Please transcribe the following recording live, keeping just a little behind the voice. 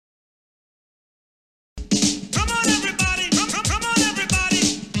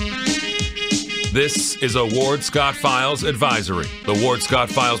This is a Ward Scott Files advisory. The Ward Scott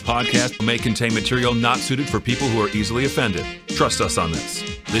Files podcast may contain material not suited for people who are easily offended. Trust us on this.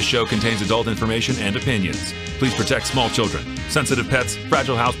 This show contains adult information and opinions. Please protect small children, sensitive pets,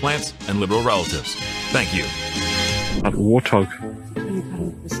 fragile houseplants, and liberal relatives. Thank you. A warthog.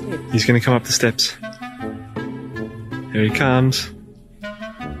 He's going to come up the steps. Here he comes.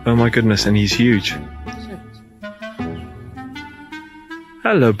 Oh my goodness, and he's huge.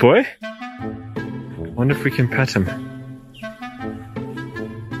 Hello, boy. I wonder if we can pet him.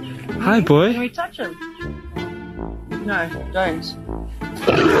 Hi, boy. Can we touch him? No, don't.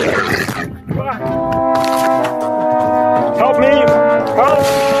 Help me! Help!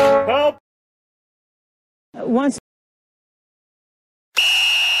 Help! Once.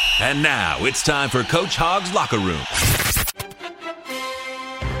 And now it's time for Coach Hogg's Locker Room.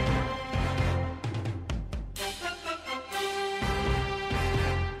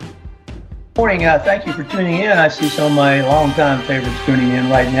 Morning. Thank you for tuning in. I see some of my longtime favorites tuning in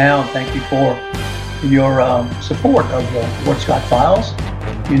right now. Thank you for your support of the Ward Scott Files.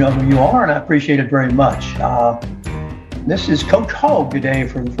 You know who you are, and I appreciate it very much. This is Coach Hogg today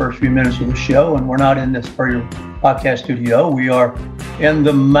for the first few minutes of the show, and we're not in this for your podcast studio. We are in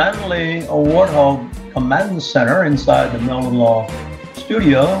the Manly Warthog Command Center inside the Melvin Law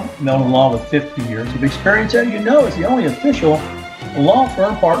studio. Melvin Law, with 50 years of experience, as you know, is the only official law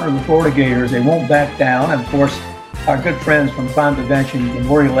firm partner of the Florida Gators. They won't back down. And of course, our good friends from Crime Prevention can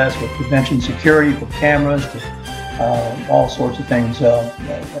worry less with prevention security, for cameras, to all sorts of things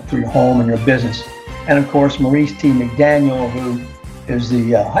for your home and your business. And of course, Maurice T. McDaniel, who is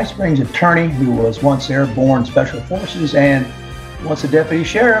the High Springs attorney, who was once airborne special forces and once a deputy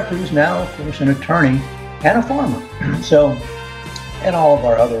sheriff, who's now, of course, an attorney and a farmer. So, and all of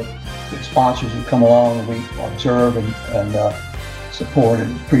our other good sponsors who come along and we observe and support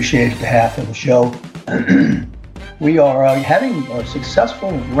and appreciate behalf of the show. We are having a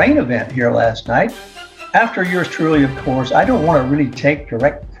successful rain event here last night. After yours truly, of course, I don't want to really take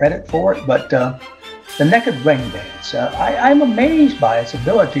direct credit for it, but the Naked Rain Dance, I'm amazed by its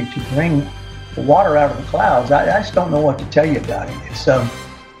ability to bring the water out of the clouds. I just don't know what to tell you about it. It's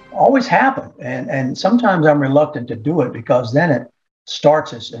always happened, and sometimes I'm reluctant to do it because then it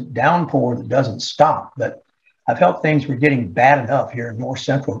starts as a downpour that doesn't stop. But I felt things were getting bad enough here in north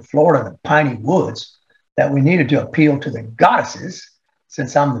central Florida, the piney woods, that we needed to appeal to the goddesses.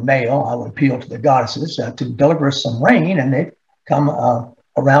 Since I'm the male, I would appeal to the goddesses to deliver us some rain, and they've come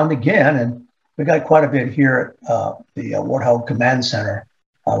around again. And we got quite a bit here at the Warthog Command Center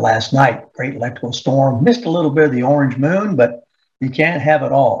last night. Great electrical storm. Missed a little bit of the orange moon, but you can't have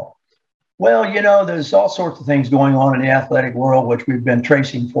it all. Well, you know, there's all sorts of things going on in the athletic world, which we've been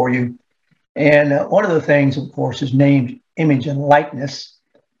tracing for you. And one of the things, of course, is name, image, and likeness.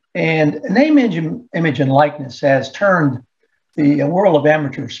 And name, image, and likeness has turned the world of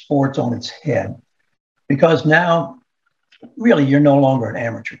amateur sports on its head, because now, really, you're no longer an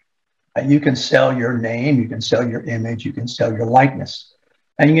amateur. You can sell your name, you can sell your image, you can sell your likeness.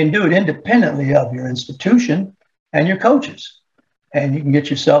 And you can do it independently of your institution and your coaches. And you can get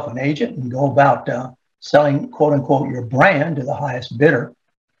yourself an agent and go about selling, quote unquote, your brand to the highest bidder.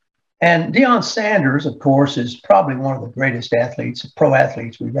 And Deion Sanders, of course, is probably one of the greatest athletes, pro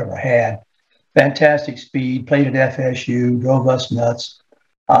athletes we've ever had. Fantastic speed, played at FSU, drove us nuts,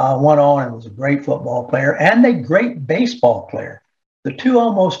 went on and was a great football player and a great baseball player. The two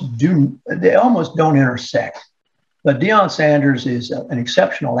almost don't intersect. But Deion Sanders is an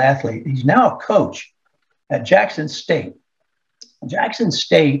exceptional athlete. He's now a coach at Jackson State. Jackson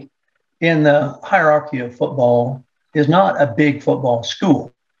State, in the hierarchy of football, is not a big football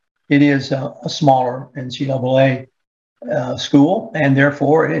school. It is a smaller NCAA school, and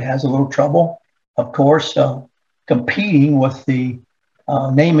therefore it has a little trouble, of course, competing with the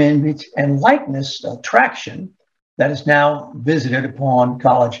name, image, and likeness attraction that is now visited upon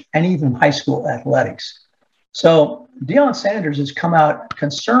college and even high school athletics. So Deion Sanders has come out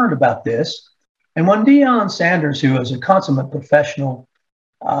concerned about this. And when Deion Sanders, who is a consummate professional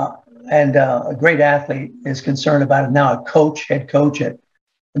and a great athlete, is concerned about it, now a coach, head coach at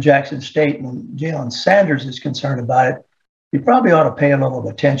Jackson State, when Deion Sanders is concerned about it, you probably ought to pay a little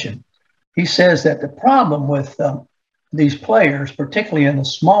attention. He says that the problem with these players, particularly in the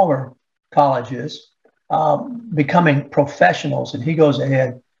smaller colleges, becoming professionals, and he goes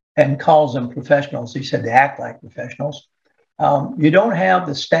ahead and calls them professionals. He said they act like professionals. You don't have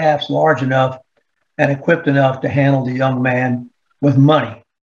the staffs large enough and equipped enough to handle the young man with money.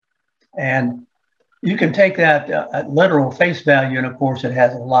 And you can take that at literal face value, and of course it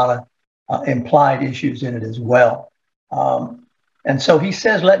has a lot of implied issues in it as well. And so he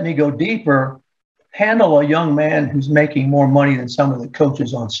says, let me go deeper handle a young man who's making more money than some of the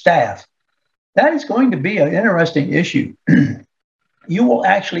coaches on staff, that is going to be an interesting issue. You will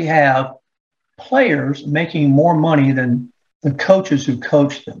actually have players making more money than the coaches who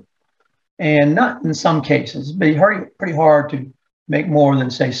coach them. And not in some cases, it'd be pretty hard to make more than,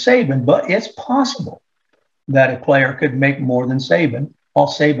 say, Saban, but it's possible that a player could make more than Saban while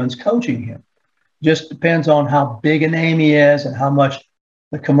Saban's coaching him. Just depends on how big a name he is and how much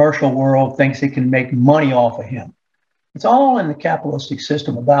the commercial world thinks it can make money off of him. It's all in the capitalistic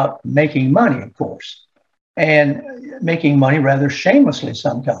system about making money, of course, and making money rather shamelessly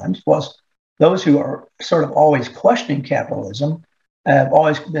sometimes. Plus, those who are sort of always questioning capitalism have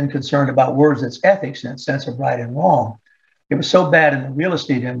always been concerned about words as ethics in the sense of right and wrong. It was so bad in the real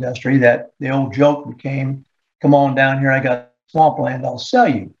estate industry that the old joke became, come on down here, I got swampland, I'll sell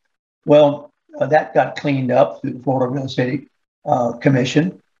you. Well, that got cleaned up through the Florida Real Estate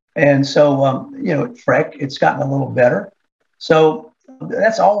Commission. And so, FREC, it's gotten a little better. So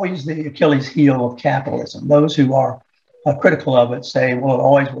that's always the Achilles heel of capitalism. Those who are critical of it say, well, it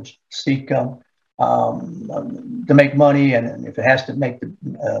always will seek to make money. And if it has to make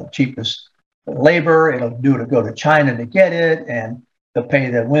the cheapest labor, it'll go to China to get it. And they'll pay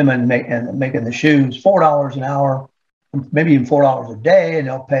the women making the shoes $4 an hour, maybe even $4 a day. And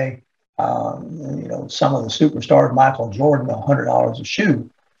they'll pay, some of the superstars, Michael Jordan, $100 a shoe.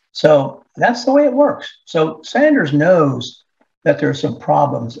 So that's the way it works. So Sanders knows that there are some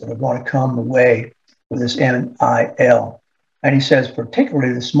problems that are going to come the way with this NIL. And he says,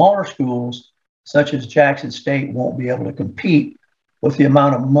 particularly the smaller schools, such as Jackson State, won't be able to compete with the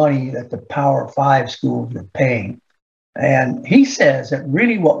amount of money that the Power 5 schools are paying. And he says that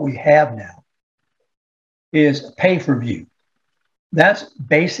really what we have now is pay-per-view. That's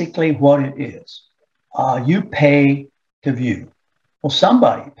basically what it is. You pay to view. Well,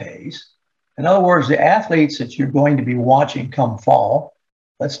 somebody pays. In other words, the athletes that you're going to be watching come fall,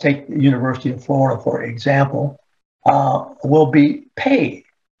 let's take the University of Florida, for example, will be paid.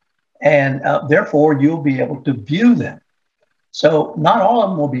 And therefore, you'll be able to view them. So not all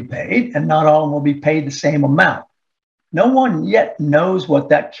of them will be paid, and not all of them will be paid the same amount. No one yet knows what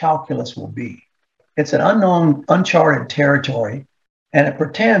that calculus will be. It's an unknown, uncharted territory, and it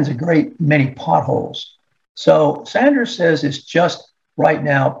pretends a great many potholes. So Sanders says it's just right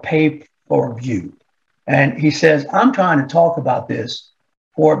now pay for view. And he says, I'm trying to talk about this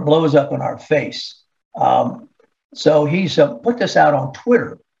before it blows up in our face. So he's put this out on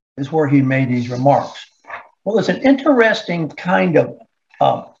Twitter, is where he made these remarks. Well, there's an interesting kind of,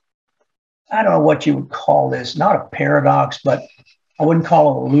 I don't know what you would call this, not a paradox, but I wouldn't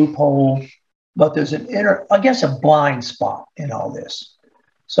call it a loophole, but there's a blind spot in all this.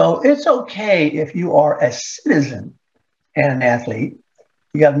 So it's okay if you are a citizen and an athlete,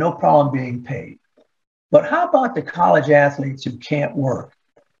 you have no problem being paid. But how about the college athletes who can't work?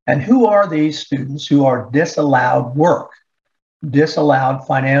 And who are these students who are disallowed work, disallowed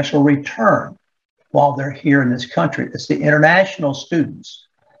financial return while they're here in this country? It's the international students.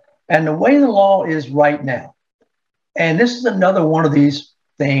 And the way the law is right now, and this is another one of these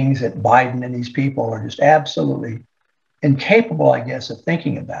things that Biden and these people are just absolutely incapable, I guess, of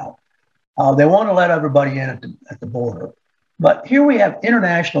thinking about. They want to let everybody in at the border. But here we have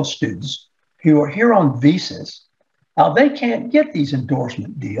international students who are here on visas. They can't get these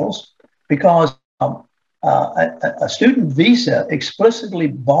endorsement deals because a student visa explicitly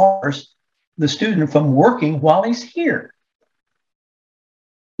bars the student from working while he's here.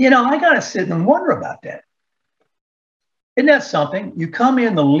 I got to sit and wonder about that. Isn't that something? You come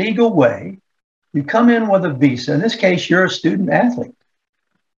in the legal way, you come in with a visa. In this case, you're a student athlete.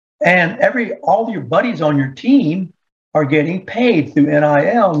 And all your buddies on your team are getting paid through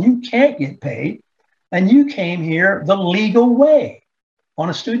NIL, and you can't get paid. And you came here the legal way on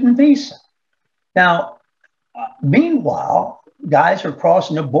a student visa. Now, meanwhile, guys are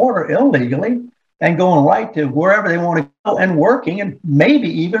crossing the border illegally and going right to wherever they want to go and working and maybe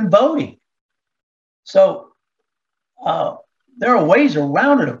even voting. So there are ways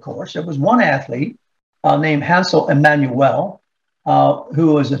around it, of course. There was one athlete named Hansel Emmanuel,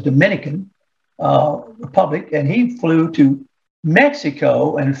 who was a Dominican Republic, and he flew to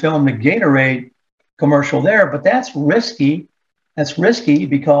Mexico and filmed the Gatorade commercial there. But that's risky. That's risky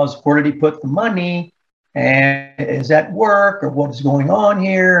because where did he put the money? And is that work or what is going on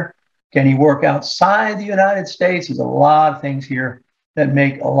here? Can he work outside the United States? There's a lot of things here that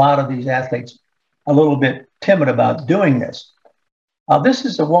make a lot of these athletes a little bit timid about doing this. This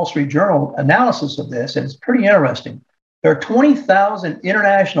is the Wall Street Journal analysis of this, and it's pretty interesting. There are 20,000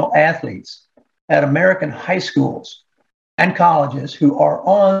 international athletes at American high schools and colleges who are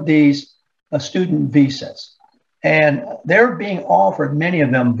on these student visas. And they're being offered, many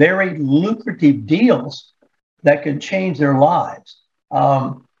of them, very lucrative deals that can change their lives.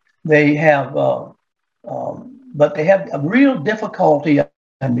 They have, but they have a real difficulty,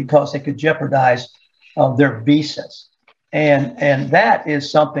 and because they could jeopardize their visas. And that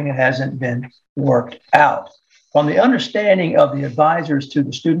is something that hasn't been worked out. From the understanding of the advisors to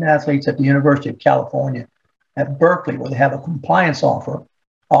the student athletes at the University of California at Berkeley, where they have a compliance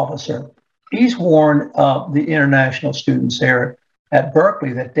officer, he's warned the international students there at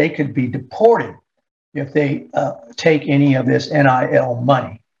Berkeley that they could be deported if they take any of this NIL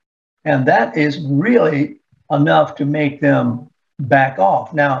money. And that is really enough to make them back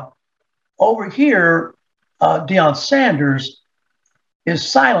off. Now, over here, Deion Sanders is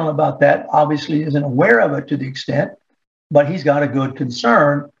silent about that, obviously isn't aware of it to the extent, but he's got a good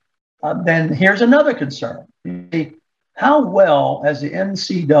concern. Then here's another concern. How well has the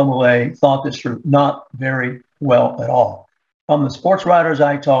NCAA thought this through? Not very well at all. From the sports writers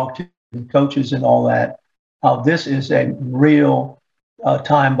I talked to, the coaches and all that, this is a real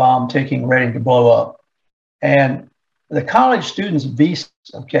time bomb ticking, ready to blow up. And the college students' visa,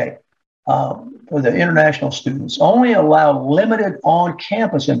 okay, for the international students, only allow limited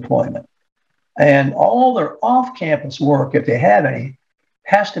on-campus employment. And all their off-campus work, if they have any,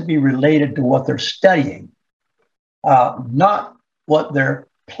 has to be related to what they're studying, not what they're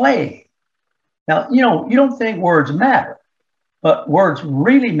playing. Now, you don't think words matter, but words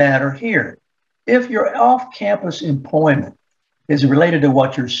really matter here. If your off-campus employment is related to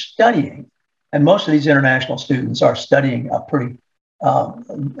what you're studying, and most of these international students are studying a pretty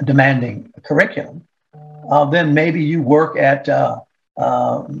demanding curriculum, then maybe you work at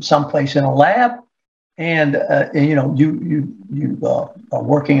someplace in a lab, and you are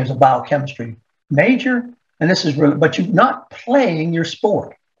working as a biochemistry major, and this is really, but you're not playing your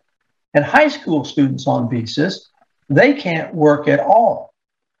sport. And high school students on visas, they can't work at all.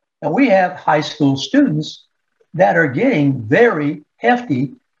 And we have high school students that are getting very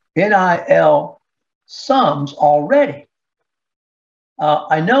hefty NIL sums already.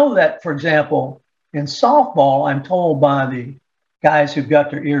 I know that, for example, in softball, I'm told by the guys who've got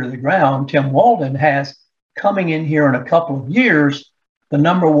their ear to the ground, Tim Walden has, coming in here in a couple of years, the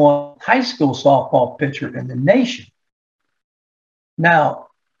 #1 high school softball pitcher in the nation. Now,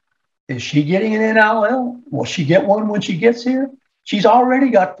 is she getting an NIL? Will she get one when she gets here? She's already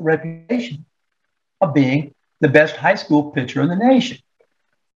got the reputation of being the best high school pitcher in the nation.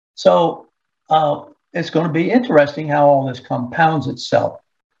 So it's going to be interesting how all this compounds itself.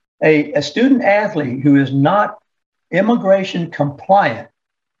 A student athlete who is not immigration compliant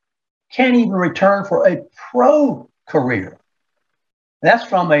can't even return for a pro career. That's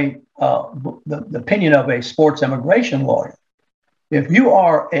from the opinion of a sports immigration lawyer. If you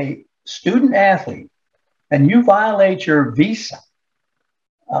are a student athlete and you violate your visa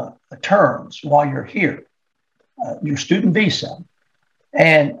terms while you're here, your student visa,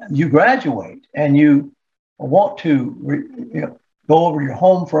 and you graduate and you want to go over your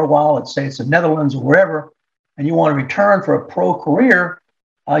home for a while, let's say it's the Netherlands or wherever, and you want to return for a pro career,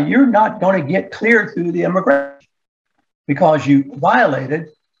 you're not going to get cleared through the immigration because you violated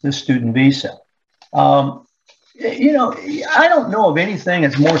the student visa. I don't know of anything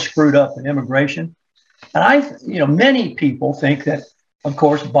that's more screwed up than immigration. And many people think that, of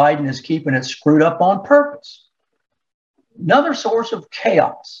course, Biden is keeping it screwed up on purpose. Another source of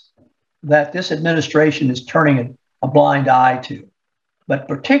chaos that this administration is turning a blind eye to, but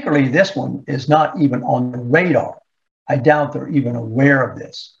particularly this one is not even on the radar. I doubt they're even aware of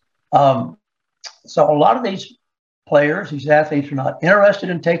this. So a lot of these players, these athletes, are not interested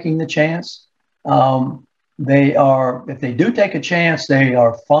in taking the chance. They are, if they do take a chance, they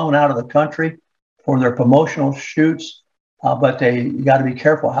are flown out of the country for their promotional shoots. But you got to be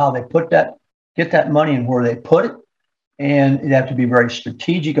careful how they get that money and where they put it. And you have to be very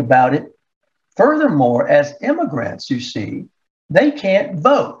strategic about it. Furthermore, as immigrants, you see, they can't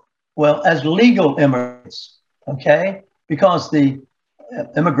vote. Well, as legal immigrants, okay? Because the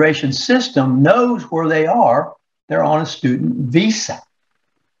immigration system knows where they are. They're on a student visa.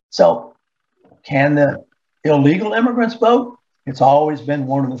 So can the illegal immigrants vote? It's always been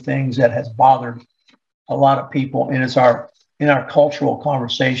one of the things that has bothered a lot of people, and it's in our cultural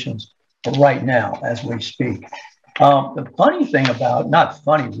conversations right now as we speak. The funny thing about, not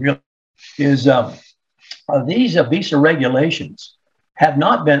funny really, is these visa regulations have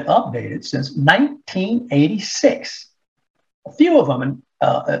not been updated since 1986. A few of them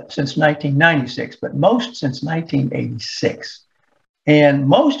since 1996, but most since 1986. And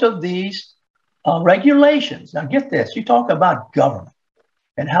most of these regulations, now get this, you talk about government.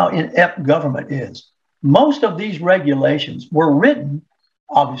 and how inept government is. Most of these regulations were written,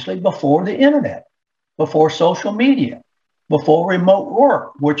 obviously, before the internet, before social media, before remote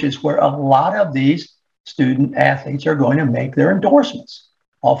work, which is where a lot of these student athletes are going to make their endorsements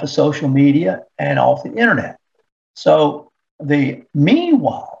off of social media and off the internet. So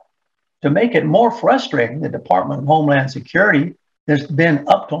meanwhile, to make it more frustrating, the Department of Homeland Security has been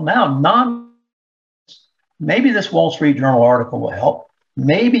up till now maybe this Wall Street Journal article will help.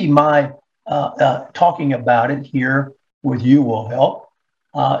 Maybe my talking about it here with you will help.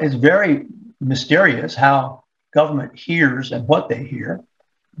 It's very mysterious how government hears and what they hear.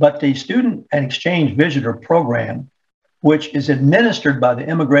 But the Student and Exchange Visitor Program, which is administered by the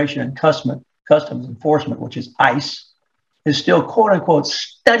Immigration and Customs Enforcement, which is ICE, is still, quote unquote,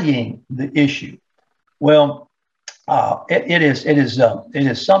 studying the issue. Well, it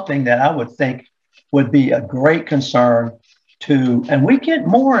is something that I would think would be a great concern to, and we get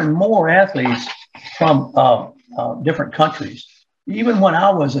more and more athletes from different countries. Even when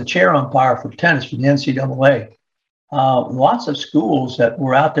I was a chair umpire for tennis for the NCAA, lots of schools that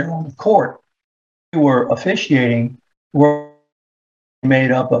were out there on the court who were officiating were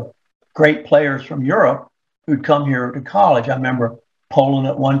made up of great players from Europe who'd come here to college. I remember Poland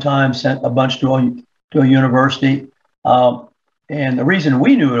at one time sent a bunch to a university. And the reason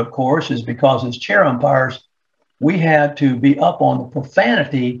we knew it, of course, is because as chair umpires, we had to be up on the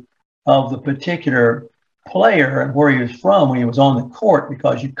profanity of the particular player and where he was from when he was on the court,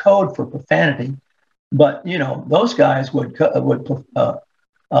 because you code for profanity. But, you know, those guys would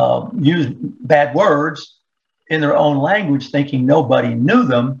use bad words in their own language, thinking nobody knew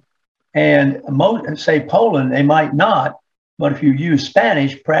them. And say Poland, they might not. But if you use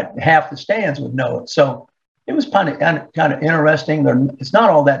Spanish, half the stands would know it. So it was kind of interesting. It's not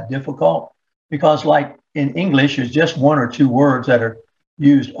all that difficult because, like in English, there's just one or two words that are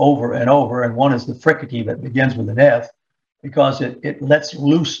used over and over. And one is the fricative that begins with an F because it lets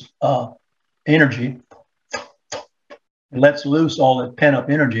loose energy. It lets loose all that pent-up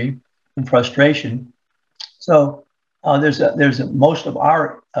energy and frustration. So there's most of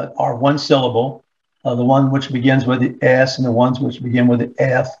our one syllable, the one which begins with the S and the ones which begin with the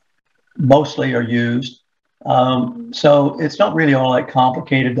F, mostly are used. So it's not really all that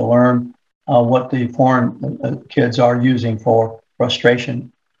complicated to learn what the foreign kids are using for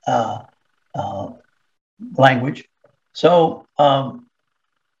frustration language. So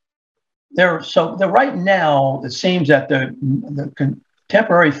right now, it seems that the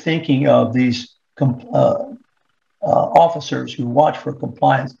contemporary thinking of these officers who watch for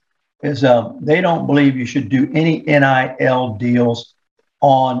compliance is they don't believe you should do any NIL deals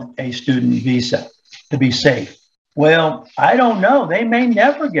on a student visa to be safe. Well, I don't know. They may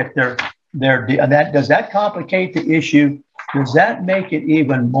never get their deal. Does that complicate the issue? Does that make it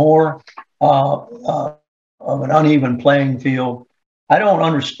even more of an uneven playing field? I don't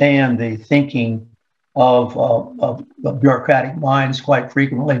understand the thinking of bureaucratic minds quite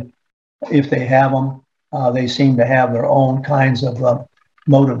frequently. If they have them, they seem to have their own kinds of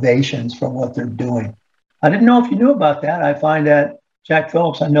motivations for what they're doing. I didn't know if you knew about that. I find that, Jack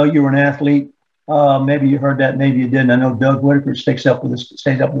Phillips, I know you were an athlete. Maybe you heard that, maybe you didn't. I know Doug Whitaker stays up with this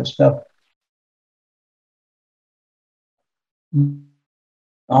stuff.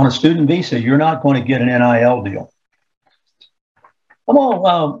 On a student visa, you're not going to get an NIL deal. Come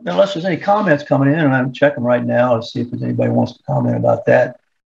on, unless there's any comments coming in, and I'm checking right now to see if there's anybody who wants to comment about that.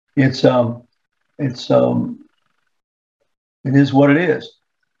 It is what it is.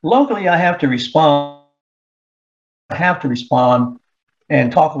 Locally, I have to respond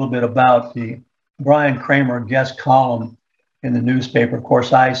and talk a little bit about the Brian Kramer guest column in the newspaper. Of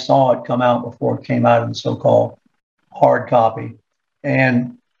course, I saw it come out before it came out in the so-called hard copy.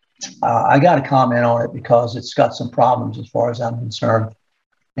 And I got to comment on it because it's got some problems as far as I'm concerned.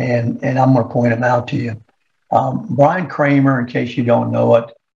 And I'm going to point them out to you. Brian Kramer, in case you don't know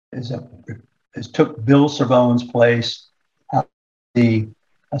it, took Bill Cervone's place, the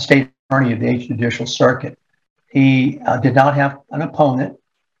state attorney of the 8th Judicial Circuit. He did not have an opponent.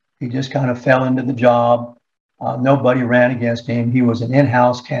 He just kind of fell into the job. Nobody ran against him. He was an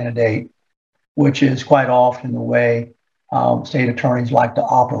in-house candidate, which is quite often the way state attorneys like to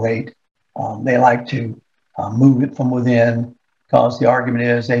operate. They like to move it from within because the argument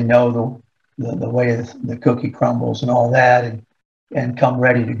is they know the way the cookie crumbles and all that and come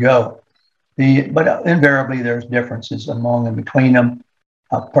ready to go. But invariably, there's differences among and between them,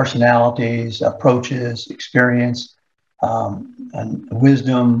 personalities, approaches, experience, and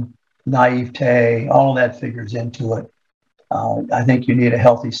wisdom, naivete, all of that figures into it. I think you need a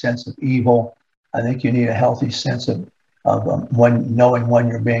healthy sense of evil. I think you need a healthy sense of when knowing when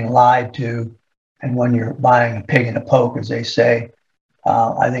you're being lied to and when you're buying a pig in a poke, as they say.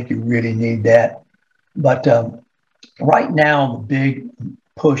 I think you really need that. But right now, the big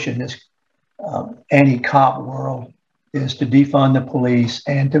push in this anti-cop world is to defund the police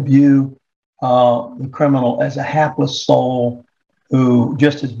and to view the criminal as a hapless soul who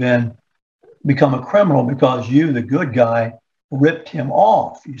just has become a criminal because you, the good guy, ripped him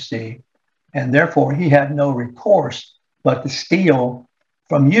off, you see, and therefore he had no recourse but to steal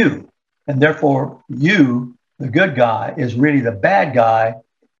from you. And therefore you, the good guy, is really the bad guy,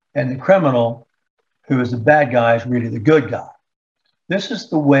 and the criminal who is the bad guy is really the good guy. This is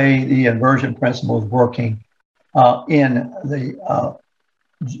the way the inversion principle is working in the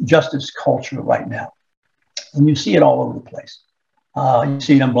justice culture right now. And you see it all over the place. You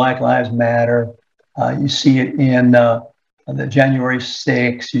see it in Black Lives Matter. You see it in the January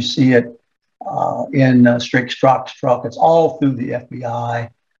 6th. You see it in Strict Struck. It's all through the FBI.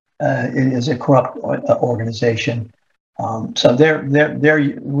 It is a corrupt organization. So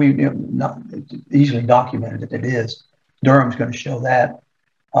we not easily documented that it is. Durham's going to show that,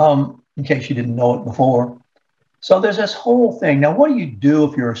 in case you didn't know it before. So there's this whole thing. Now, what do you do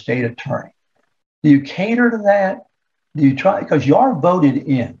if you're a state attorney? Do you cater to that? Do you try, because you are voted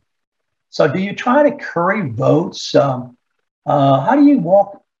in. So do you try to curry votes? How do you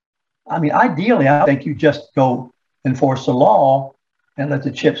walk? I mean, ideally, I think you just go enforce the law and let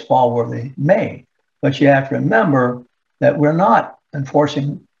the chips fall where they may. But you have to remember that we're not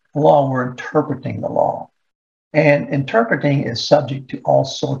enforcing the law, we're interpreting the law. And interpreting is subject to all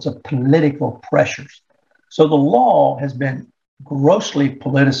sorts of political pressures. So the law has been grossly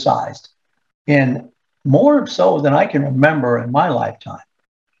politicized, in more so than I can remember in my lifetime.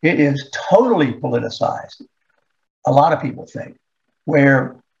 It is totally politicized, a lot of people think,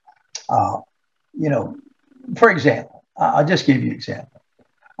 where, for example, I'll just give you an example.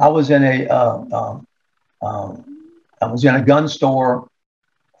 I was in a gun store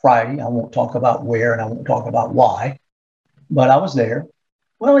Friday. I won't talk about where and I won't talk about why, but I was there.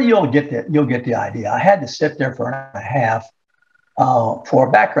 Well, you'll get the idea. I had to sit there for an hour and a half for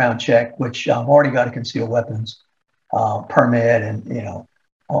a background check, which I've already got a concealed weapons permit, and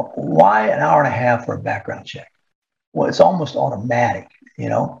why an hour and a half for a background check? Well, it's almost automatic,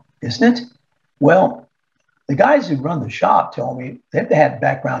 isn't it? Well, the guys who run the shop told me they've had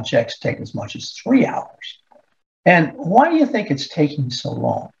background checks take as much as 3 hours. And why do you think it's taking so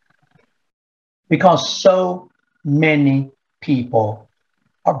long? Because so many people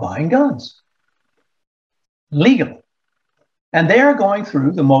are buying guns legally. And they are going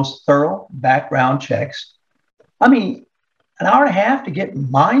through the most thorough background checks. I mean, an hour and a half to get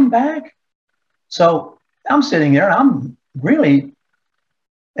mine back? So I'm sitting there and I'm really,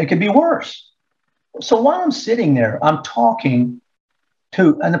 it could be worse. So while I'm sitting there, I'm talking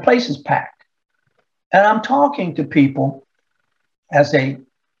to, and the place is packed, and I'm talking to people as they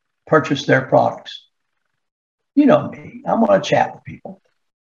purchase their products. You know me, I'm going to chat with people.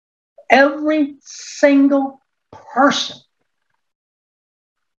 Every single person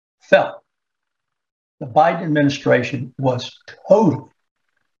felt the Biden administration was totally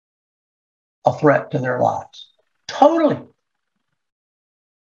a threat to their lives. Totally.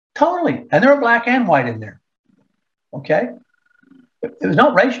 Totally. And there were black and white in there. Okay? It was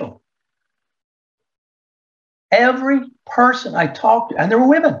not racial. Every person I talked to, and there were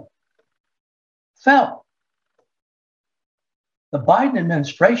women, felt the Biden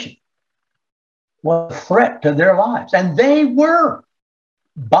administration was a threat to their lives. And they were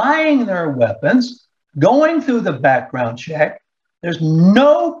buying their weapons, going through the background check. There's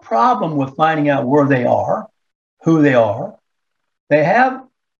no problem with finding out where they are, who they are. They have.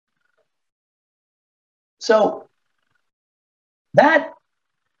 So that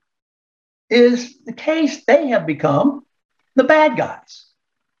is the case. They have become the bad guys.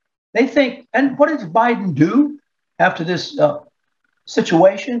 They think, and what does Biden do after this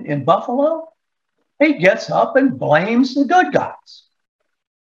situation in Buffalo? He gets up and blames the good guys.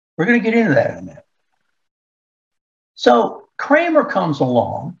 We're going to get into that in a minute. So Kramer comes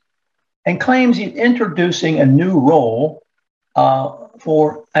along and claims he's introducing a new role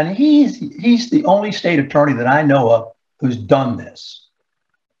and he's the only state attorney that I know of who's done this.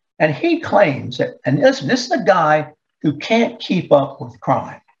 And he claims that, and listen, this is a guy who can't keep up with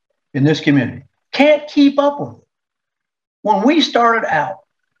crime in this community. Can't keep up with it. When we started out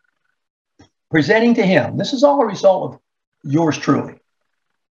presenting to him, this is all a result of yours truly.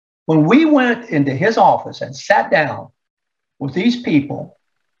 When we went into his office and sat down with these people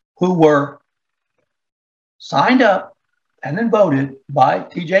who were signed up and then voted by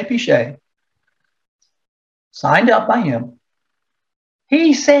TJ Pichet, signed up by him.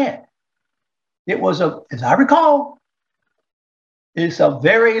 He said it was as I recall, it's a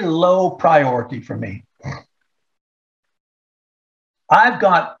very low priority for me. I've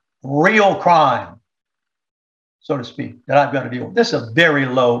got real crime, so to speak, that I've got to deal with. This is a very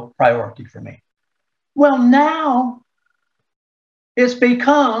low priority for me. Well, now it's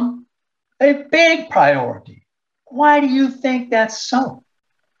become a big priority. Why do you think that's so?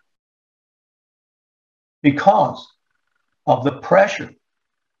 Because of the pressure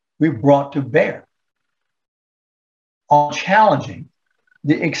we brought to bear on challenging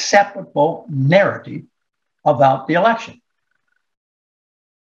the acceptable narrative about the election.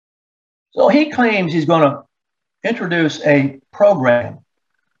 So he claims he's going to introduce a program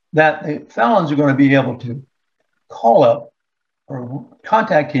that the felons are going to be able to call up or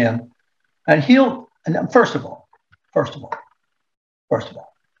contact him, and first of all,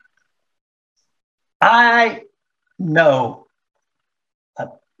 I know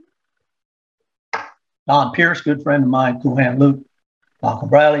Don Pierce, good friend of mine, Cool Hand Luke, Malcolm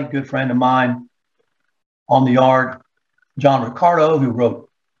Bradley, good friend of mine, On the Yard, John Ricardo, who wrote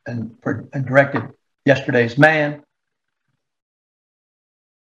and directed Yesterday's Man,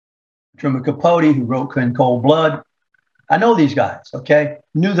 Truman Capote, who wrote In Cold Blood. I know these guys, okay?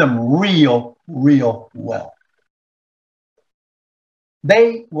 Knew them real well.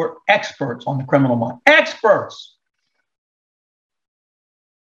 They were experts on the criminal mind. Experts!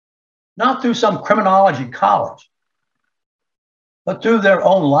 Not through some criminology college, but through their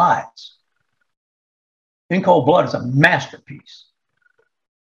own lives. In Cold Blood is a masterpiece,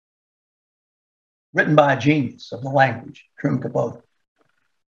 written by a genius of the language, Truman Capote.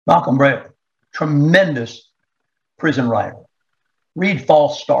 Malcolm Bradley, tremendous prison writer. Read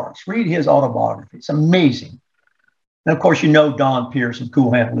False Starts. Read his autobiography. It's amazing. And of course, you know Don Pierce and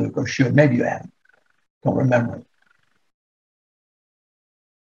Cool Hand Luke, or should. Maybe you haven't. Don't remember it.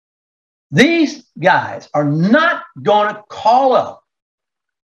 These guys are not going to call up.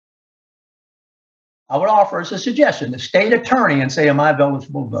 I would offer as a suggestion, the state attorney, and say, am I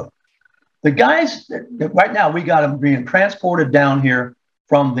eligible to vote? The guys, right now, we got them being transported down here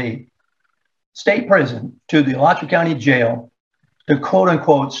from the state prison to the Alachua County Jail to quote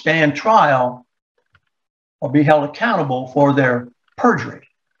unquote stand trial or be held accountable for their perjury,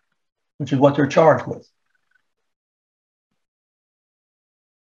 which is what they're charged with.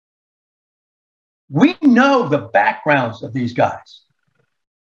 We know the backgrounds of these guys.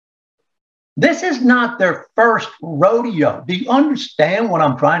 This is not their first rodeo. Do you understand what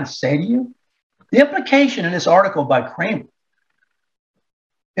I'm trying to say to you? The implication in this article by Kramer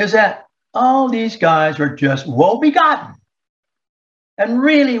is that all these guys are just woe-begotten and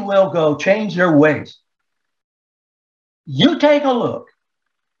really will go change their ways. You take a look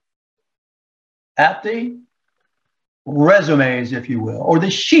at the resumes, if you will, or the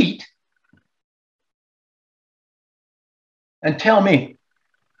sheet, and tell me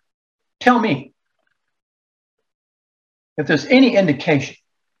if there's any indication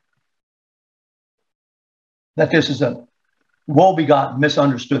that this is a woe-begotten,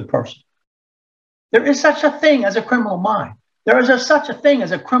 misunderstood person. There is such a thing as a criminal mind. There is such a thing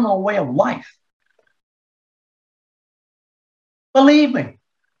as a criminal way of life. Believe me.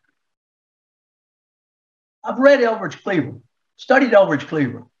 I've read Eldridge Cleaver, studied Eldridge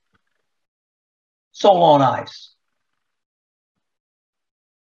Cleaver, Soul on Ice.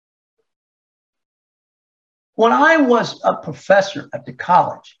 When I was a professor at the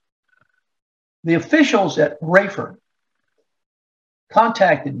college, the officials at Rayford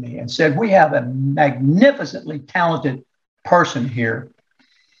contacted me and said, we have a magnificently talented person here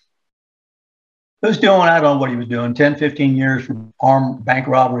who's doing, I don't know what he was doing, 10, 15 years from armed bank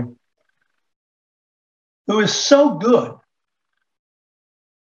robbery, who is so good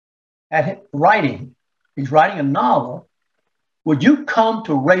at writing. He's writing a novel. Would you come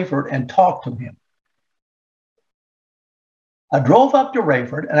to Rayford and talk to him? I drove up to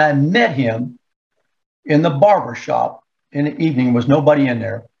Rayford and I met him in the barber shop in the evening. There was nobody in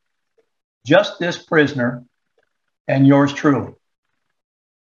there, just this prisoner and yours truly.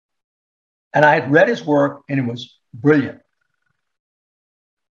 And I had read his work and it was brilliant.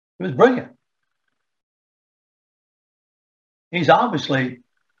 It was brilliant. He's obviously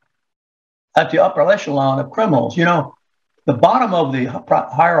at the upper echelon of criminals. You know, the bottom of the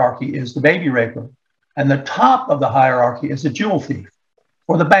hierarchy is the baby raper, and the top of the hierarchy is the jewel thief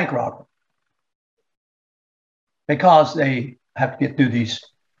or the bank robber, because they have to get through these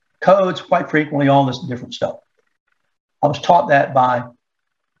codes quite frequently, all this different stuff. I was taught that by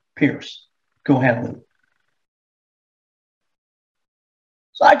Pierce, Cool Hand Luke.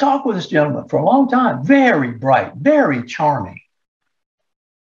 So I talked with this gentleman for a long time, very bright, very charming,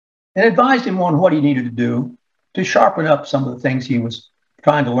 and advised him on what he needed to do to sharpen up some of the things he was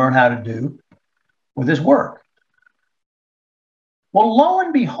trying to learn how to do with his work. Well, lo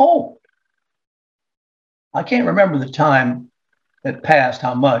and behold, I can't remember the time that passed,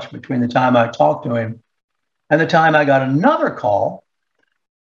 how much between the time I talked to him and the time I got another call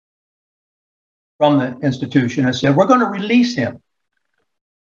from the institution and said, we're going to release him.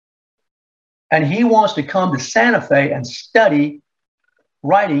 And he wants to come to Santa Fe and study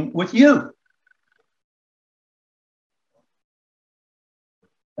writing with you.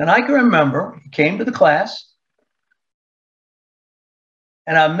 And I can remember he came to the class.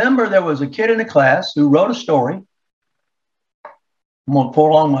 And I remember there was a kid in the class who wrote a story. I'm going to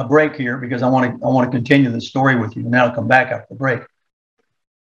prolong my break here because I want to continue the story with you. And then I'll come back after the break.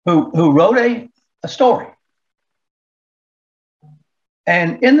 Who wrote a story.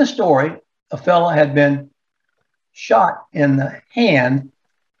 And in the story, a fellow had been shot in the hand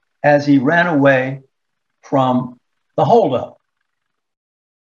as he ran away from the holdup.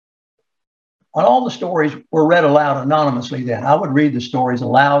 And all the stories were read aloud anonymously then. I would read the stories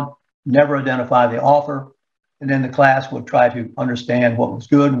aloud, never identify the author, and then the class would try to understand what was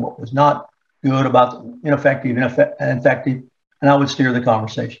good and what was not good about the ineffective and effective, and I would steer the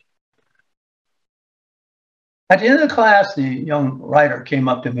conversation. At the end of the class, the young writer came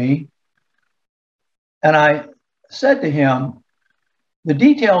up to me, and I said to him, the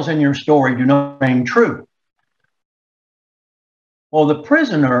details in your story do not ring true. Well, the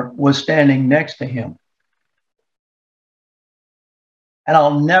prisoner was standing next to him. And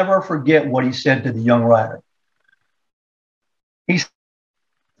I'll never forget what he said to the young writer. He said,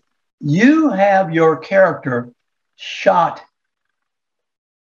 you have your character shot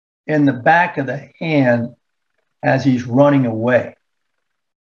in the back of the hand as he's running away.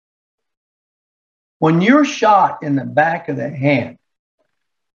 When you're shot in the back of the hand,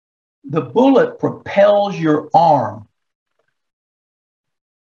 the bullet propels your arm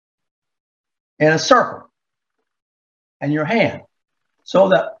in a circle and your hand, so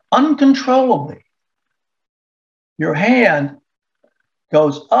that uncontrollably your hand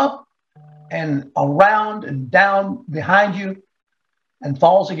goes up and around and down behind you and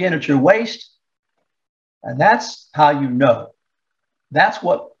falls again at your waist. And that's how you know. That's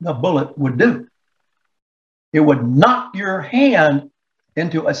what the bullet would do. It would knock your hand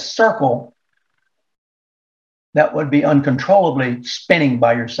into a circle that would be uncontrollably spinning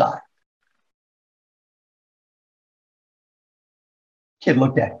by your side. Kid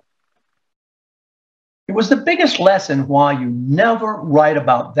looked at it. It was the biggest lesson why you never write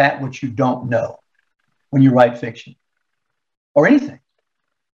about that which you don't know when you write fiction or anything.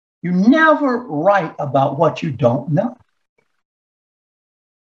 You never write about what you don't know.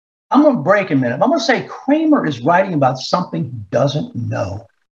 I'm going to break a minute. I'm going to say Kramer is writing about something he doesn't know.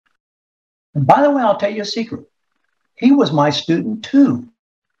 And by the way, I'll tell you a secret. He was my student too.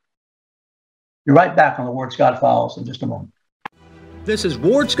 You're right back on the Ward Scott Files in just a moment. This is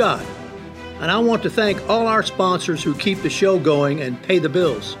Ward Scott, and I want to thank all our sponsors who keep the show going and pay the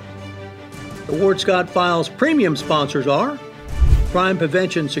bills. The Ward Scott Files premium sponsors are Crime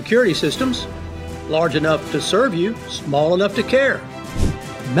Prevention Security Systems, large enough to serve you, small enough to care.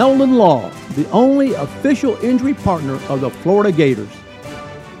 Meldon Law, the only official injury partner of the Florida Gators.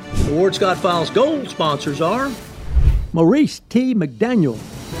 The Ward Scott Files Gold sponsors are Maurice T. McDaniel,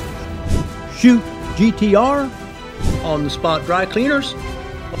 Shoot GTR, On the Spot Dry Cleaners,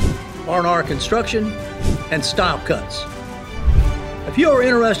 R&R Construction, and Style Cuts. If you are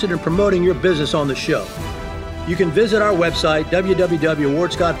interested in promoting your business on the show, you can visit our website,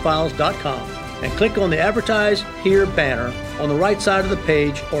 www.wardscottfiles.com, and click on the Advertise Here banner on the right side of the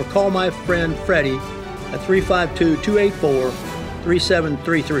page, or call my friend Freddie at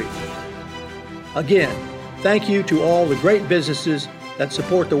 352-284-3733. Again, thank you to all the great businesses that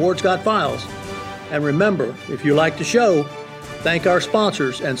support the Ward Scott Files. And remember, if you like the show, thank our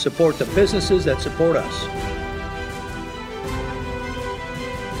sponsors and support the businesses that support us.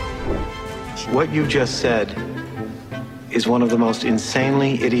 What you just said is one of the most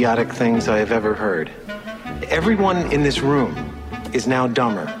insanely idiotic things I have ever heard. Everyone in this room is now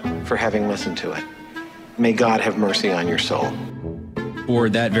dumber for having listened to it. May God have mercy on your soul.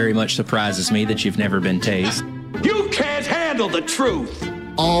 Ward, that very much surprises me that you've never been tased. You can't handle the truth!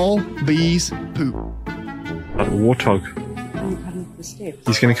 All bees poop. A warthog.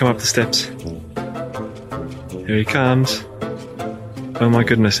 He's going to come up the steps. Here he comes. Oh my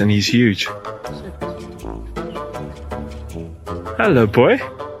goodness, and he's huge. Hello, boy.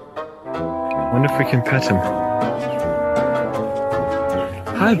 Wonder if we can pet him.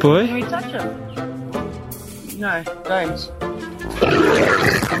 Hi, boy. Can we touch him? No, don't.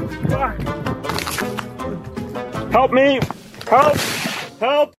 Help me! Help!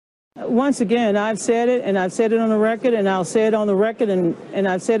 Help! Once again, I've said it, and I've said it on the record, and I'll say it on the record, and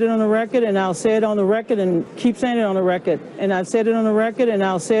I've said it on the record, and I'll say it on the record, and keep saying it on the record. And I've said it on the record, and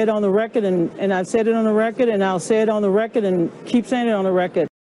I'll say it on the record, and I've said it on the record, and I'll say it on the record, and keep saying it on the record.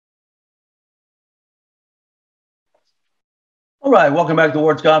 All right, welcome back to the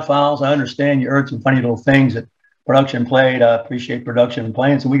Ward Scott Files. I understand you heard some funny little things that production played. I appreciate production and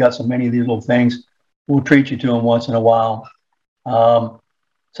playing, so we got so many of these little things. We'll treat you to them once in a while. So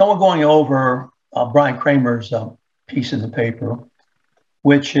we're going over Brian Kramer's piece in the paper,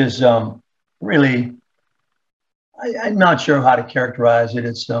 which is really, I'm not sure how to characterize it.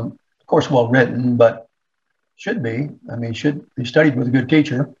 It's, of course, well written, but should be. I mean, should be studied with a good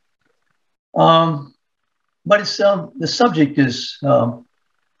teacher. But it's the subject is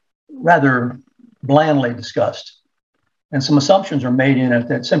rather blandly discussed, and some assumptions are made in it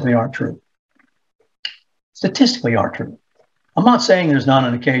that simply aren't true. Statistically aren't true. I'm not saying there's not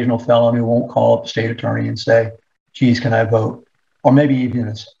an occasional felon who won't call up the state attorney and say, geez, can I vote? Or maybe even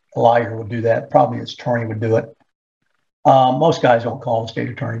a lawyer would do that. Probably his attorney would do it. Most guys don't call the state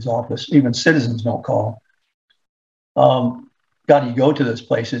attorney's office. Even citizens don't call. You go to those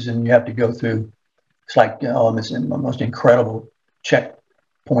places and you have to go through, it's like it's the most incredible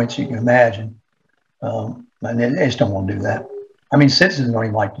checkpoints you can imagine. And they just don't want to do that. I mean, citizens don't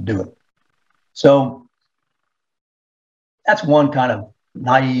even like to do it. So that's one kind of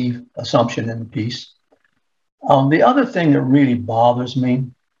naive assumption in the piece. The other thing that really bothers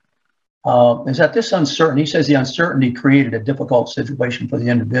me is that this uncertainty, he says the uncertainty created a difficult situation for the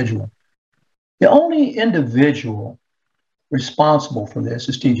individual. The only individual responsible for this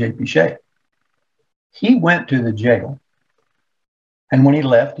is T.J. Pichet. He went to the jail, and when he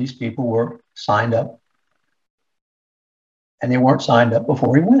left, these people were signed up, and they weren't signed up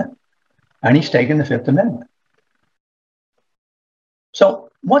before he went, and he's taken the Fifth Amendment. So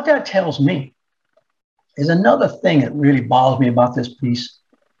what that tells me is another thing that really bothers me about this piece.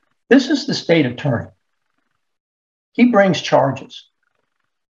 This is the state attorney. He brings charges.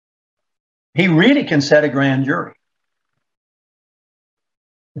 He really can set a grand jury,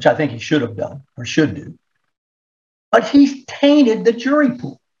 which I think he should have done or should do. But he's tainted the jury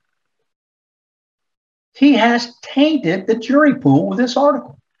pool. He has tainted the jury pool with this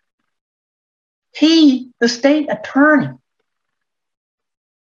article. He, the state attorney,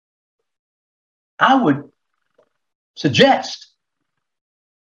 I would suggest,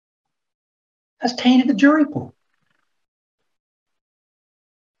 has tainted the jury pool.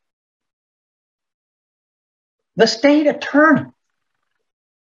 The state attorney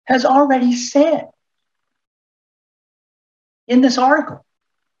has already said in this article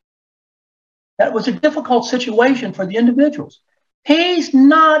that it was a difficult situation for the individuals. He's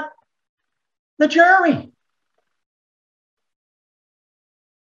not the jury.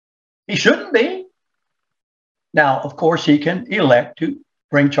 He shouldn't be. Now, of course, he can elect to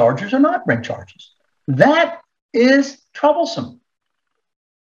bring charges or not bring charges. That is troublesome.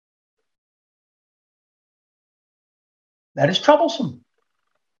 That is troublesome.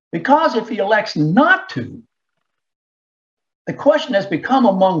 Because if he elects not to, the question has become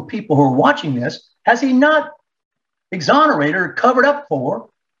among people who are watching this, has he not exonerated or covered up for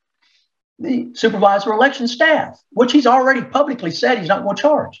the supervisor election staff, which he's already publicly said he's not going to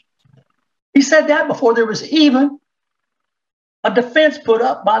charge? He said that before there was even a defense put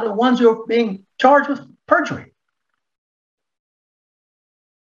up by the ones who are being charged with perjury.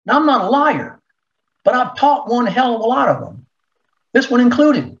 Now, I'm not a liar, but I've taught one hell of a lot of them, this one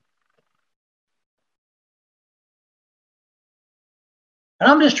included. And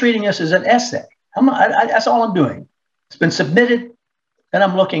I'm just treating this as an essay. That's all I'm doing. It's been submitted, and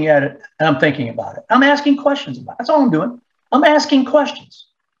I'm looking at it, and I'm thinking about it. I'm asking questions about it. That's all I'm doing. I'm asking questions.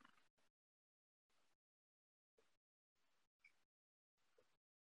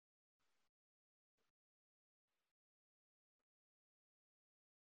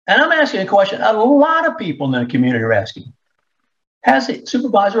 And I'm asking a question a lot of people in the community are asking. Has the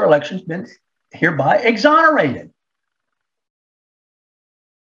supervisor elections been hereby exonerated?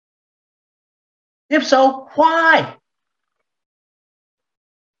 If so, why?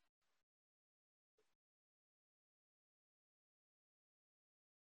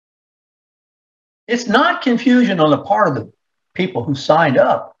 It's not confusion on the part of the people who signed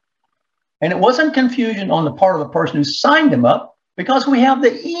up. And it wasn't confusion on the part of the person who signed them up, because we have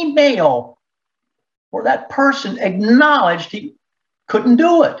the email where that person acknowledged he couldn't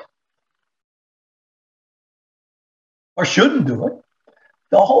do it or shouldn't do it.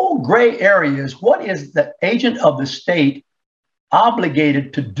 The whole gray area is, what is the agent of the state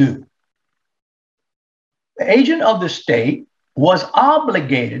obligated to do? The agent of the state was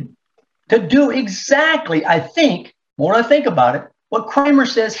obligated to do exactly, I think, more I think about it, what Kramer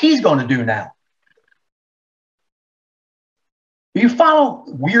says he's going to do now. Do you follow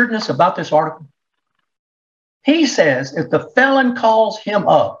weirdness about this article? He says if the felon calls him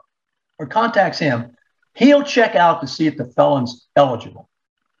up or contacts him, he'll check out to see if the felon's eligible.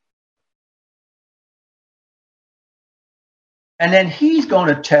 And then he's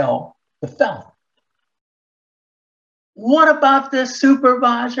going to tell the felon. What about the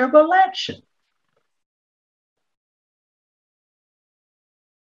supervisor of election?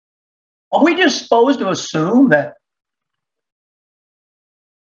 Are we just supposed to assume that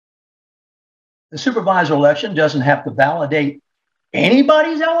the supervisor election doesn't have to validate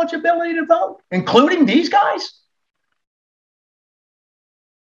anybody's eligibility to vote, including these guys?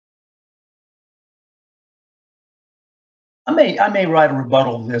 I may write a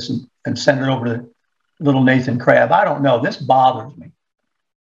rebuttal of this and send it over to little Nathan Crabb. I don't know. This bothers me.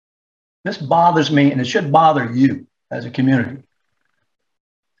 This bothers me, and it should bother you as a community.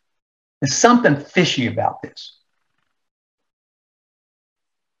 There's something fishy about this.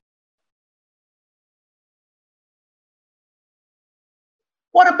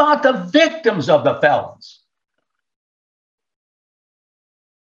 What about the victims of the felons?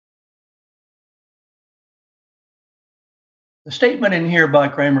 The statement in here by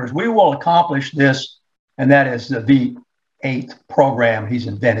Kramer is, we will accomplish this, and that is the V8 program he's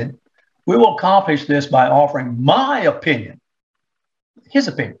invented. We will accomplish this by offering my opinion, his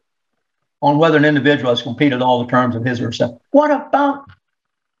opinion, on whether an individual has completed all the terms of his or herself. What about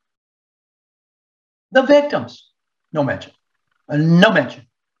the victims? No mention. No mention.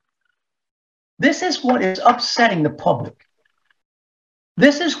 This is what is upsetting the public.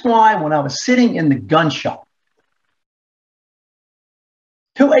 This is why when I was sitting in the gun shop,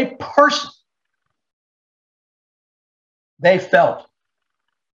 to a person, they felt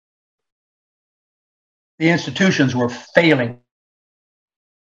the institutions were failing.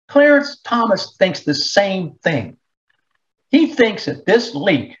 Clarence Thomas thinks the same thing. He thinks that this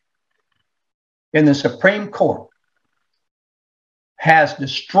leak in the Supreme Court has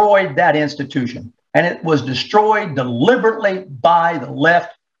destroyed that institution, and it was destroyed deliberately by the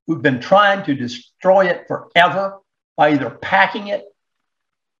left, who've been trying to destroy it forever by either packing it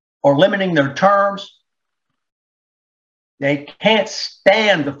or limiting their terms. They can't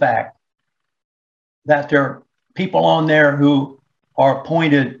stand the fact that there are people on there who are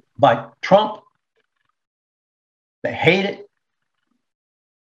appointed by Trump. They hate it.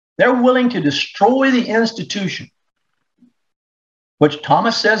 They're willing to destroy the institution, which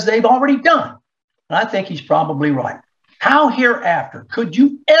Thomas says they've already done. And I think he's probably right. How hereafter could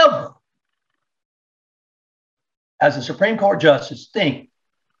you ever, as a Supreme Court justice, think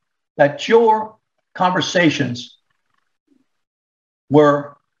that your conversations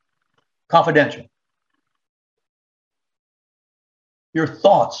were confidential? Your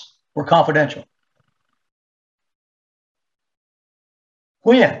thoughts were confidential.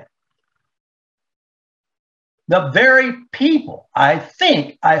 When the very people, I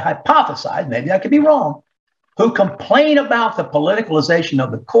think, I hypothesize, maybe I could be wrong, who complain about the politicalization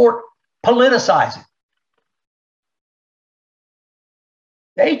of the court, politicize it.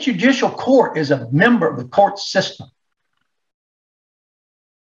 The judicial court is a member of the court system.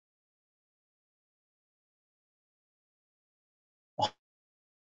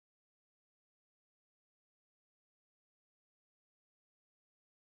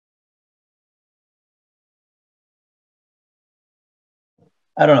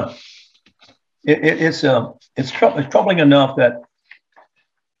 I don't know. It's troubling enough that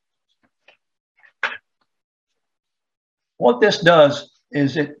what this does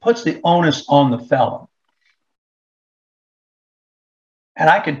is it puts the onus on the felon. And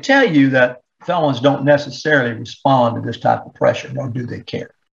I can tell you that felons don't necessarily respond to this type of pressure, nor do they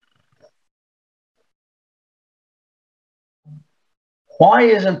care. Why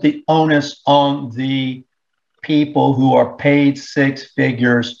isn't the onus on the people who are paid six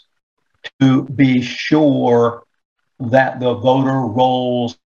figures to be sure that the voter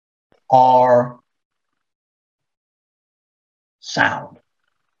rolls are sound?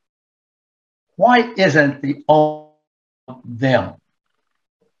 Why isn't the onus on them?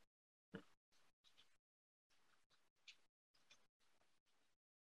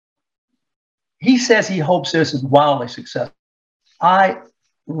 He says he hopes this is wildly successful. I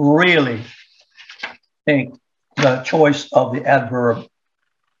really think the choice of the adverb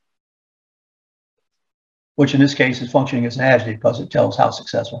which in this case is functioning as an adjective because it tells how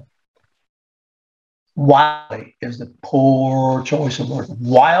successful. Wildly is the poor choice of word.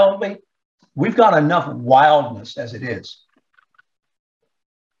 Wildly, we've got enough wildness as it is.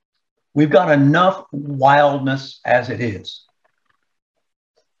 We've got enough wildness as it is.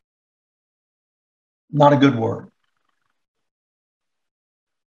 Not a good word.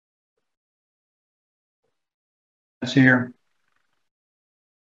 It's here.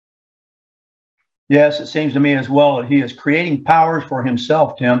 Yes, it seems to me as well that he is creating powers for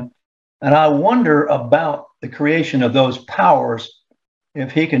himself, Tim. And I wonder about the creation of those powers.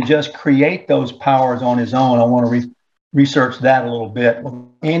 If he can just create those powers on his own, I want to research that a little bit with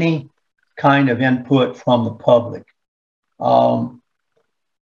any kind of input from the public.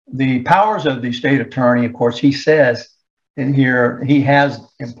 The powers of the state attorney, of course, he says in here, he has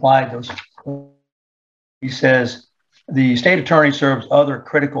implied those. He says the state attorney serves other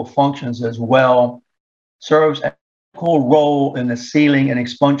critical functions as well, serves a critical role in the sealing and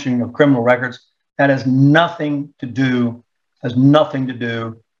expunging of criminal records. That has nothing to do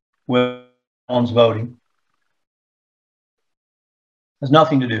with voting. Has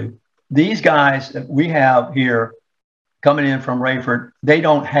nothing to do. These guys that we have here coming in from Rayford, they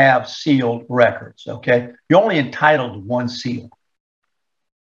don't have sealed records, okay? You're only entitled to one seal.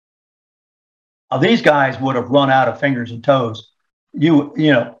 These guys would have run out of fingers and toes. You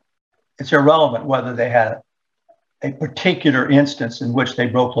know, it's irrelevant whether they had a particular instance in which they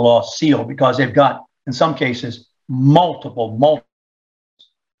broke the law sealed, because they've got, in some cases, multiple.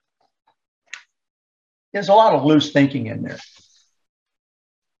 There's a lot of loose thinking in there.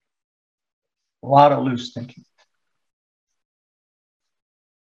 A lot of loose thinking.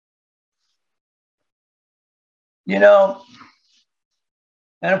 You know,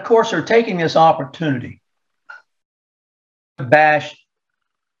 and of course, they're taking this opportunity to bash,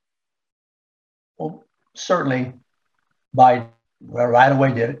 well, certainly Biden right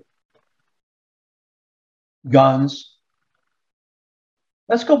away did it. Guns.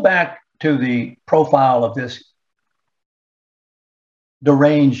 Let's go back to the profile of this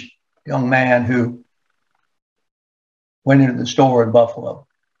deranged young man who went into the store in Buffalo.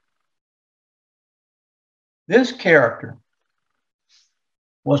 This character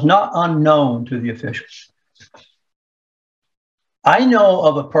was not unknown to the officials. I know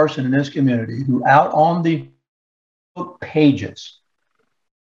of a person in this community who, out on the pages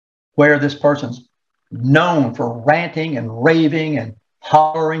where this person's known for ranting and raving and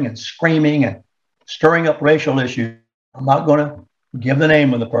hollering and screaming and stirring up racial issues. I'm not going to give the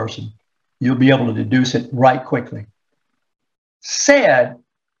name of the person. You'll be able to deduce it right quickly. Said,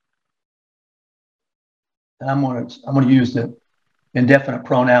 and I'm going to use the indefinite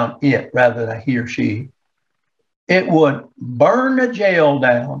pronoun it rather than he or she. It would burn the jail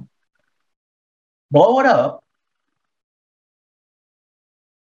down, blow it up,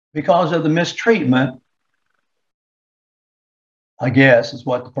 because of the mistreatment, I guess, is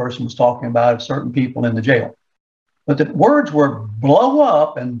what the person was talking about, of certain people in the jail. But the words were blow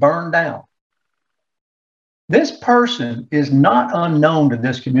up and burn down. This person is not unknown to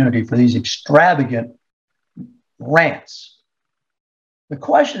this community for these extravagant rants. The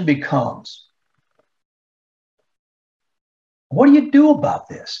question becomes, what do you do about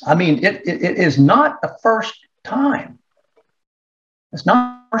this? I mean, it is not the first time. It's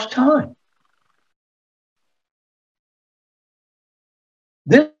not the first time.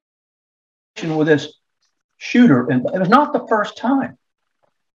 This with this shooter, and it was not the first time.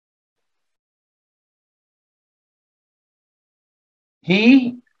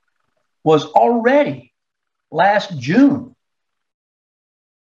 He was already last June.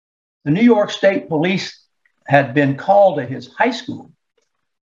 The New York State Police had been called to his high school.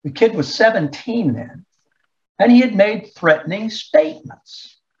 The kid was 17 then, and he had made threatening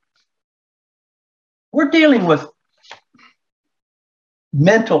statements. We're dealing with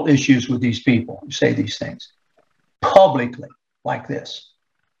mental issues with these people who say these things publicly like this.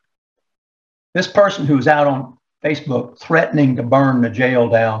 This person who's out on Facebook threatening to burn the jail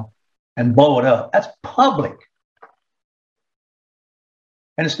down and blow it up, that's public.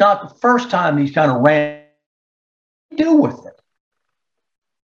 And it's not the first time these kind of rants do with it.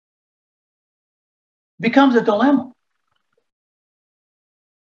 It becomes a dilemma.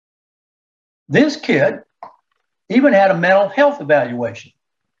 This kid even had a mental health evaluation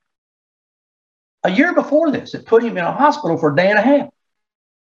a year before this. It put him in a hospital for a day and a half.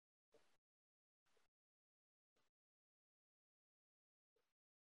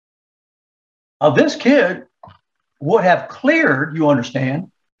 This kid would have cleared, you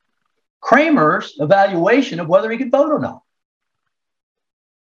understand, Kramer's evaluation of whether he could vote or not.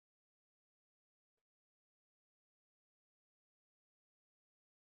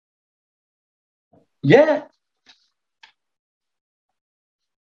 Yet,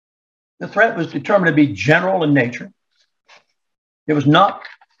 the threat was determined to be general in nature. It was not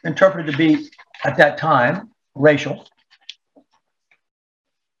interpreted to be, at that time, racial.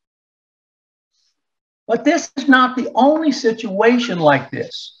 But this is not the only situation like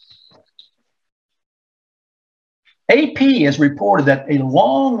this. AP has reported that a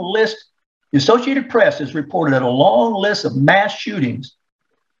long list, the Associated Press has reported that a long list of mass shootings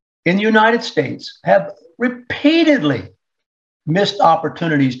in the United States have repeatedly missed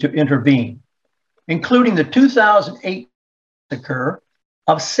opportunities to intervene, including the 2008 occur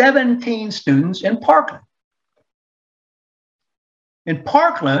of 17 students in Parkland. In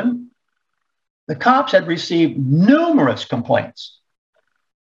Parkland, the cops had received numerous complaints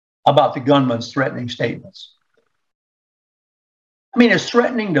about the gunman's threatening statements. I mean, is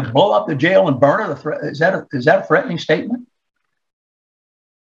threatening to blow up the jail and burn it is that a threatening statement?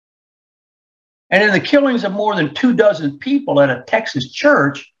 And in the killings of more than 24 people at a Texas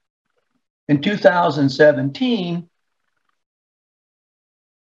church in 2017,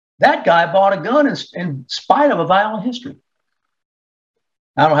 that guy bought a gun in spite of a violent history.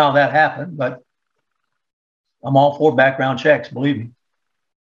 I don't know how that happened, but I'm all for background checks, believe me.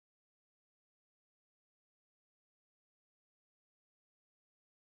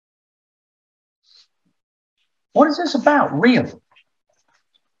 What is this about, really?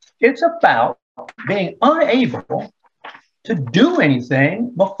 It's about being unable to do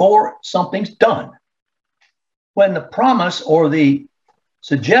anything before something's done. When the promise or the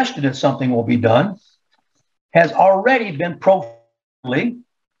suggestion that something will be done has already been publicly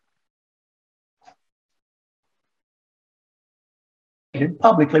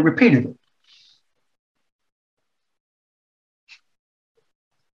repeated.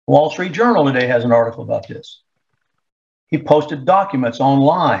 Wall Street Journal today has an article about this. He posted documents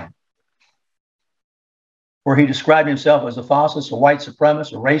online where he described himself as a fascist, a white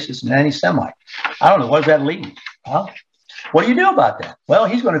supremacist, a racist, and anti-Semite. I don't know, what does that lead? Huh? What do you do about that? Well,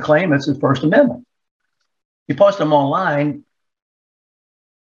 he's going to claim it's the First Amendment. He posted them online.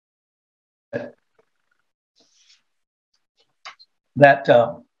 That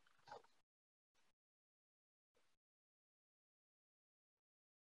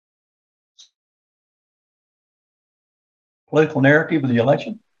political narrative of the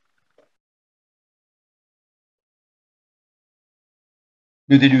election.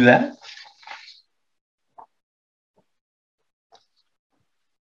 Do they do that?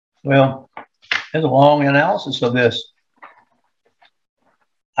 Well, there's a long analysis of this.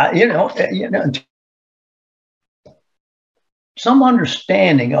 Some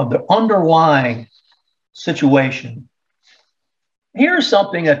understanding of the underlying situation. Here's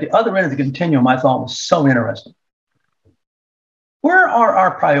something at the other end of the continuum I thought was so interesting. Where are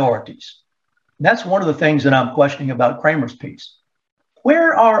our priorities? That's one of the things that I'm questioning about Kramer's piece.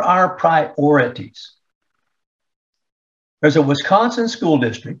 Where are our priorities? There's a Wisconsin school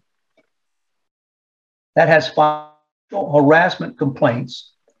district that has filed harassment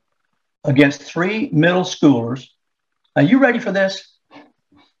complaints against 3 middle schoolers. Are you ready for this?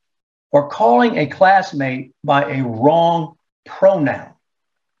 For calling a classmate by a wrong pronoun.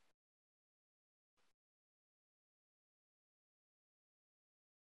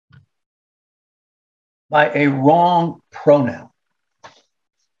 By a wrong pronoun.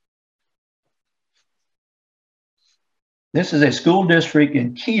 This is a school district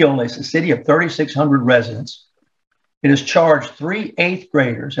in Kiel. It's a city of 3,600 residents. It has charged 3 8th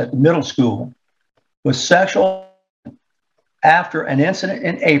graders at the middle school with sexual after an incident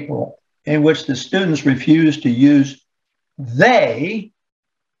in April in which the students refused to use they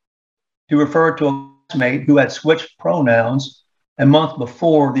to refer to a classmate who had switched pronouns a month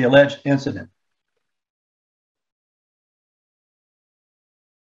before the alleged incident.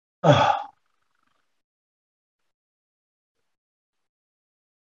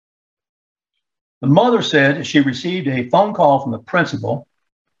 The mother said she received a phone call from the principal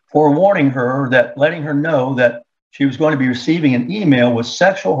forewarning her that, letting her know that she was going to be receiving an email with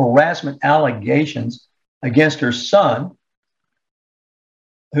sexual harassment allegations against her son,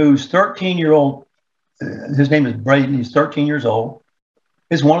 who's 13-year-old, his name is Braden, he's 13 years old,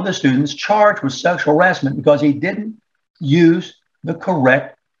 is one of the students charged with sexual harassment because he didn't use the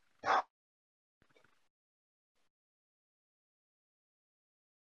correct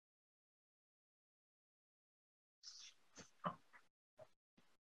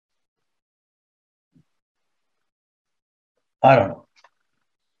I don't know.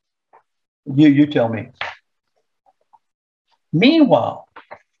 You tell me. Meanwhile,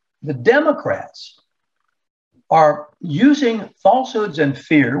 the Democrats are using falsehoods and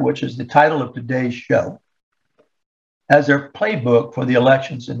fear, which is the title of today's show, as their playbook for the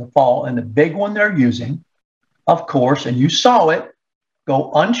elections in the fall. And the big one they're using, of course, and you saw it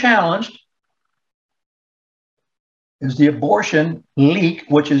go unchallenged, is the abortion leak,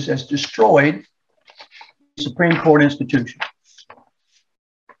 which has destroyed the Supreme Court institution.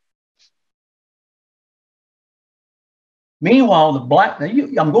 Meanwhile,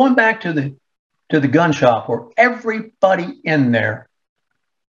 I'm going back to the gun shop where everybody in there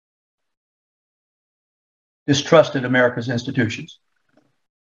distrusted America's institutions.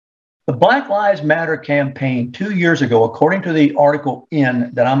 The Black Lives Matter campaign 2 years ago, according to the article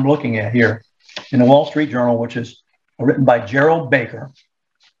that I'm looking at here in the Wall Street Journal, which is written by Gerald Baker,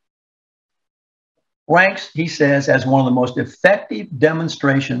 ranks, he says, as one of the most effective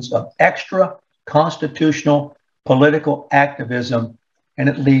demonstrations of extra constitutional political activism in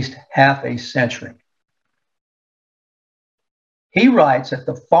at least half a century. He writes that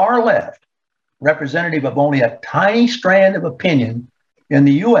the far left, representative of only a tiny strand of opinion in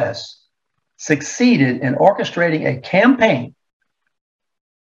the U.S., succeeded in orchestrating a campaign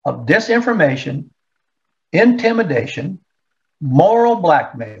of disinformation, intimidation, moral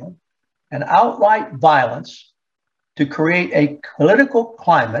blackmail, and outright violence to create a political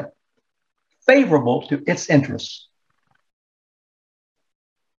climate favorable to its interests.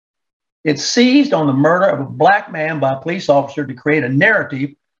 It seized on the murder of a black man by a police officer to create a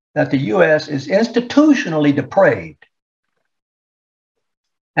narrative that the U.S. is institutionally depraved.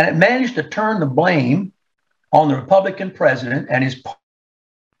 And it managed to turn the blame on the Republican president and his party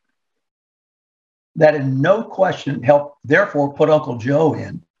that in no question helped, therefore, put Uncle Joe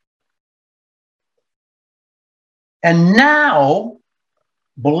in. And now,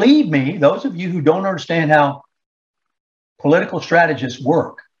 believe me, those of you who don't understand how political strategists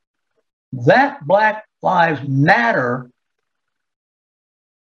work, that Black Lives Matter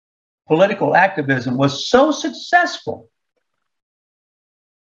political activism was so successful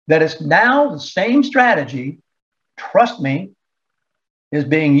that it's now the same strategy, trust me, is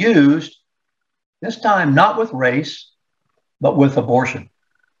being used, this time not with race, but with abortion.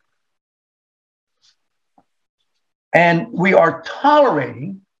 And we are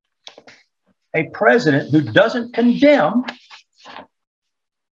tolerating a president who doesn't condemn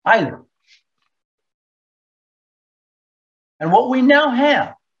either. And what we now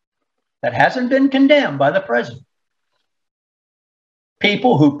have that hasn't been condemned by the president,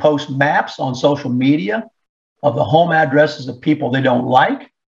 people who post maps on social media of the home addresses of people they don't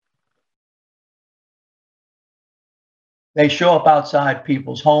like. They show up outside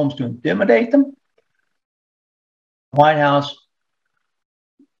people's homes to intimidate them. The White House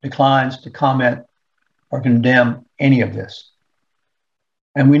declines to comment or condemn any of this.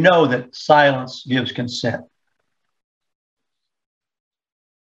 And we know that silence gives consent.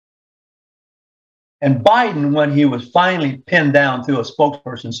 And Biden, when he was finally pinned down through a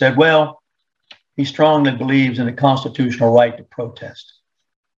spokesperson, said, well, he strongly believes in the constitutional right to protest.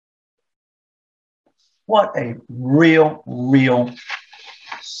 What a real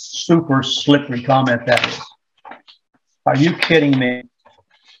super slippery comment that is. Are you kidding me?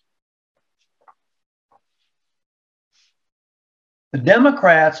 The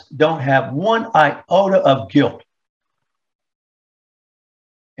Democrats don't have one iota of guilt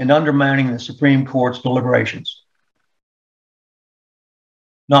in undermining the Supreme Court's deliberations.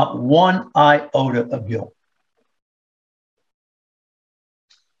 Not one iota of guilt.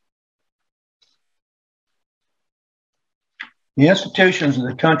 The institutions of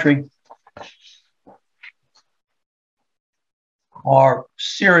the country are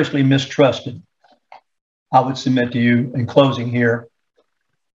seriously mistrusted, I would submit to you in closing here,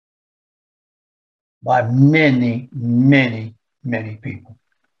 by many people.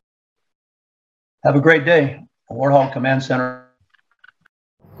 Have a great day. Warthog Command Center.